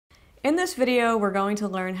In this video, we're going to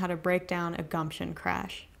learn how to break down a gumption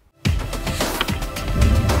crash.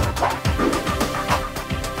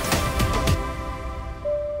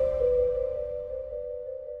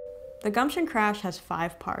 The gumption crash has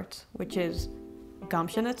 5 parts, which is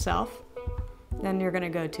gumption itself, then you're going to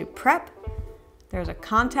go to prep, there's a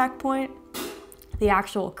contact point, the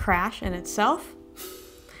actual crash in itself,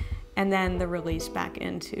 and then the release back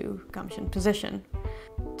into gumption position.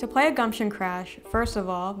 To play a gumption crash, first of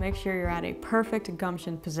all, make sure you're at a perfect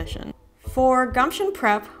gumption position. For gumption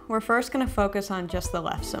prep, we're first going to focus on just the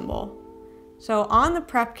left cymbal. So on the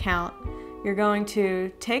prep count, you're going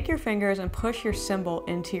to take your fingers and push your cymbal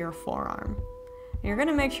into your forearm. You're going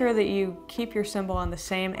to make sure that you keep your cymbal on the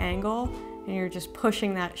same angle and you're just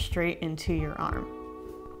pushing that straight into your arm.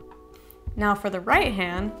 Now for the right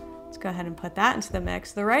hand, let's go ahead and put that into the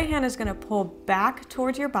mix. The right hand is going to pull back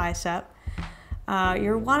towards your bicep.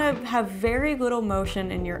 You want to have very little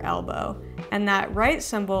motion in your elbow, and that right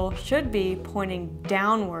cymbal should be pointing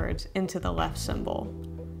downwards into the left cymbal.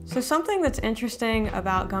 So something that's interesting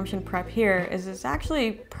about gumption prep here is it's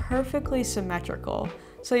actually perfectly symmetrical.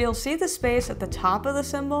 So you'll see the space at the top of the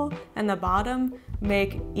cymbal and the bottom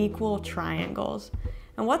make equal triangles.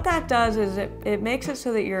 And what that does is it makes it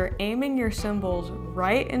so that you're aiming your cymbals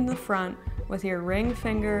right in the front with your ring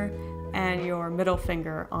finger and your middle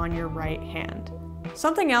finger on your right hand.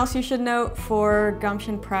 Something else you should note for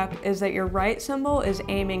gumption prep is that your right cymbal is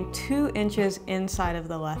aiming 2 inches inside of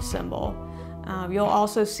the left cymbal. You'll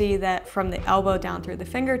also see that from the elbow down through the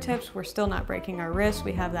fingertips, we're still not breaking our wrist.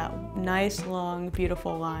 We have that nice, long,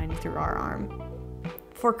 beautiful line through our arm.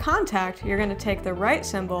 For contact, you're going to take the right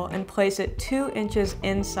cymbal and place it 2 inches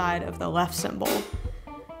inside of the left cymbal.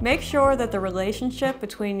 Make sure that the relationship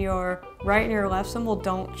between your right and your left cymbal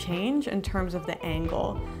don't change in terms of the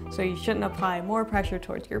angle. So you shouldn't apply more pressure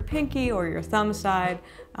towards your pinky or your thumb side.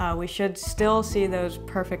 We should still see those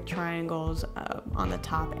perfect triangles on the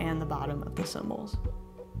top and the bottom of the cymbals.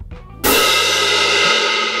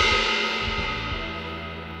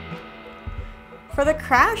 For the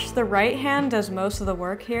crash, the right hand does most of the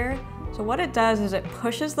work here. So what it does is it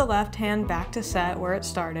pushes the left hand back to set where it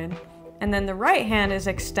started, and then the right hand is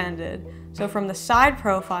extended. So from the side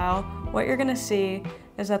profile, what you're gonna see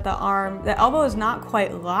is that the elbow is not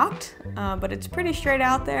quite locked, but it's pretty straight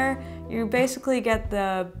out there. You basically get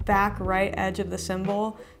the back right edge of the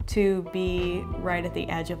cymbal to be right at the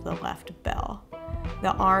edge of the left bell.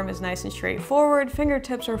 The arm is nice and straight forward,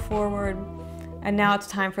 fingertips are forward, and now it's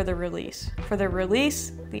time for the release. For the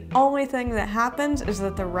release, the only thing that happens is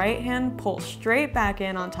that the right hand pulls straight back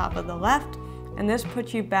in on top of the left, and this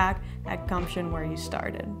puts you back at gumption where you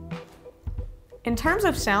started. In terms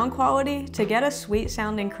of sound quality, to get a sweet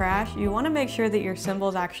sounding crash, you want to make sure that your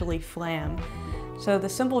cymbals actually flam. So the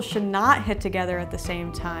cymbals should not hit together at the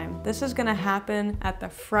same time. This is going to happen at the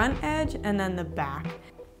front edge and then the back.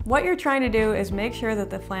 What you're trying to do is make sure that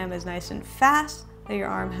the flam is nice and fast, that your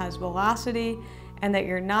arm has velocity, and that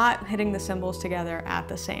you're not hitting the cymbals together at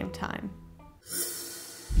the same time.